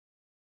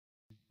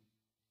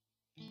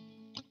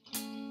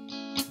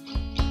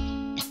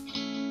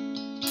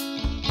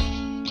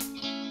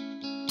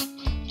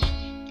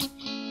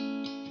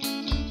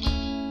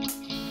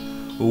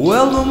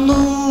Well, the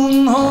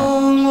moon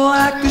hung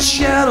like a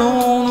shadow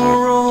on a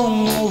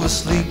rung over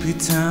sleepy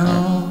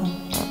town.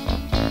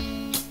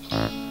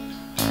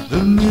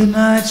 The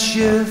midnight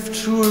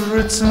shift was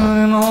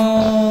returning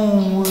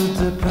home with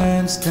their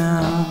pants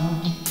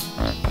down,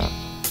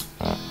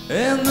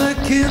 and the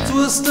kids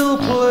were still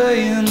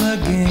playing the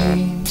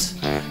games,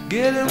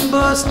 getting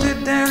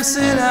busted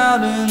dancing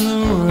out in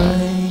the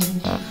rain.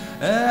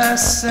 And I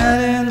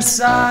sat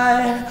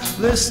inside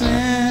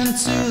listening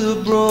to the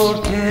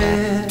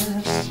broadcast.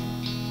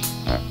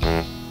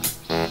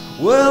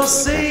 Well,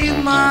 save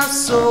my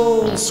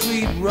soul,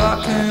 sweet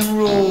rock and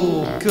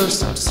roll,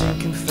 'cause I'm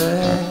sinking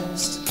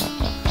fast.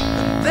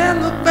 And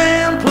then the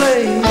band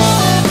plays,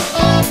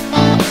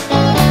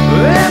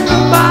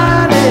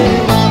 everybody,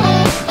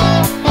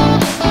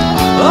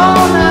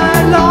 all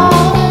night long.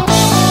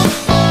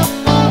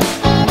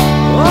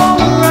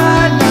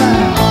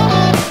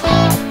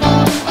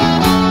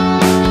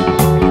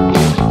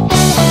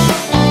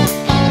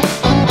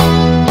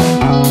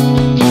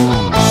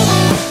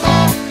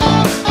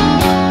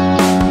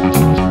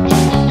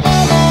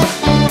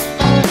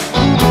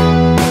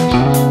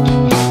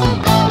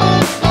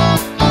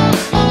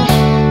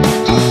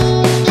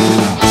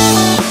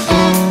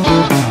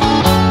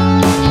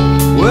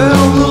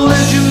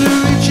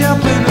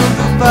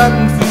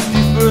 And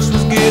 51st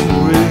was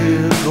getting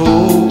real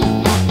cold.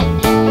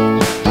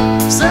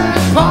 Said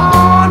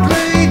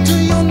Padre, do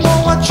you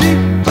know a cheap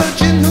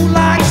virgin who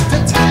likes to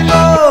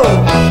tango?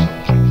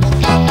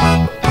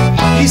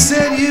 He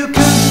said you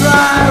could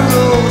try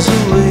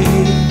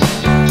Rosalie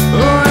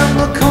around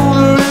the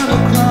corner and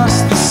across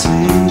the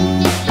sea.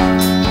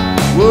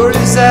 Word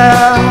is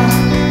out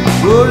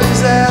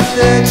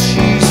that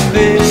she's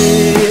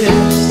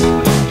fixed.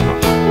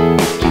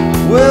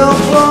 Well,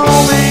 blow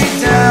me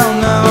down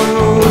now,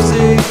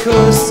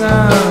 'cause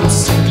I'm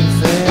sinking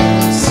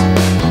fast.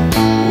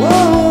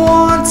 Whoa,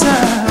 one time.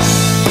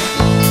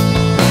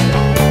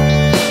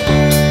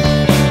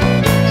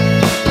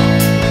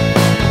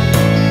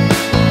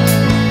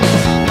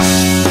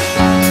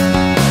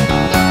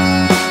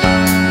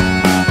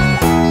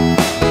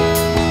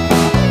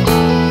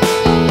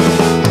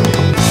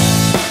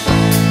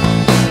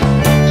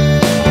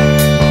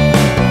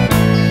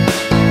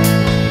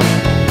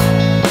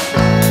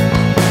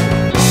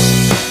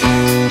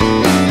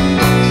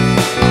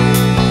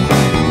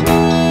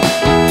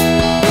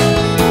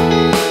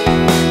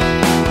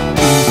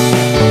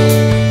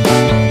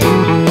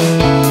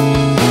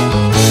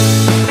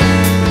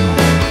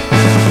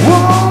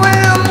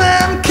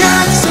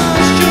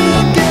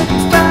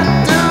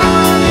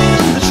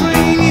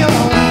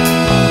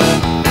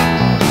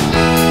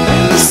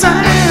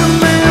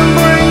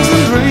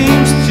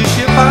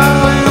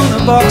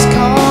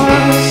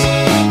 Boxcars.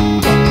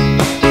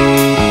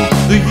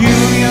 The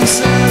union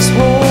says,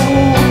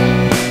 "Oh,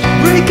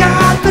 break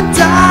out the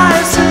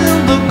dice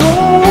and the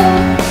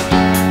gold.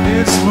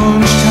 It's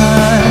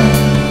lunchtime,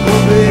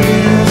 oh baby,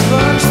 it's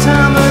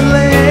lunchtime at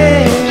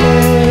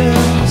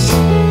last."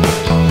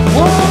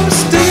 On the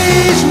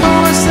stage,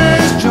 Mama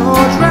says,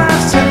 "George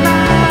Rice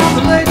tonight,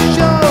 the late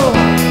show."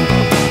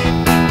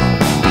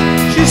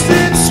 She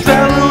sits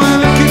straddling in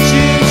a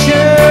kitchen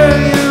chair,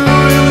 you're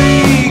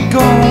really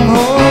gone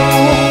home.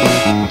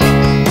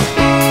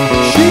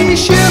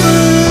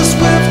 Shivers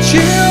with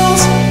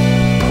chills,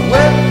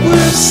 wet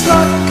with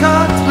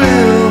slot-car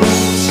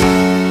thrills,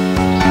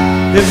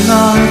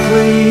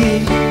 hypnotically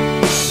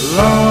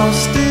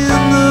lost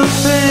in the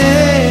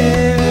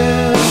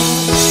fields.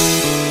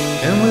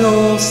 And we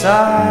all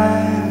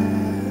sigh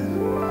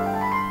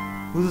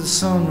with the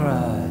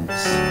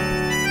sunrise,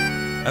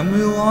 and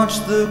we watch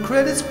the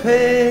credits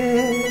pay.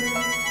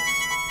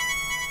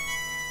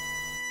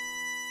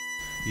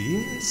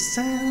 Yes,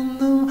 and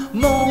the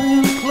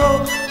morning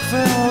cloak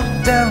fell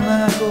down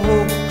like a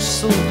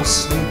hoax over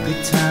sleepy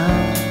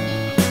town.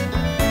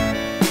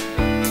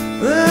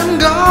 Them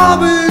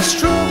garbage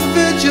truck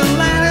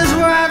vigilantes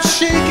were out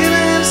shaking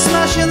and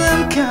slushing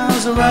them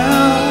cows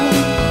around.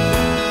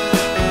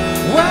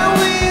 While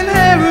we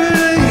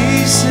inherited,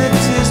 he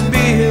sipped his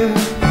beer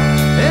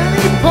and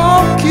he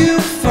poked you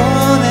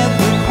fun at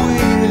the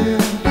queer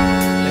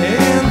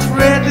and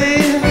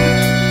threatened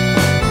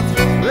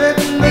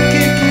to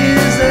kick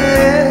his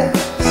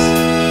ass.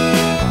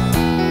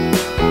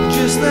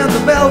 Just then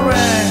the bell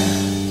rang,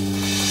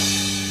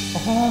 a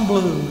horn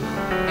blew,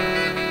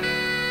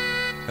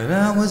 and I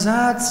was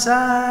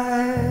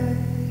outside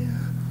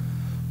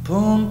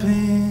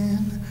pumping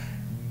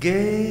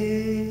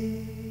gas.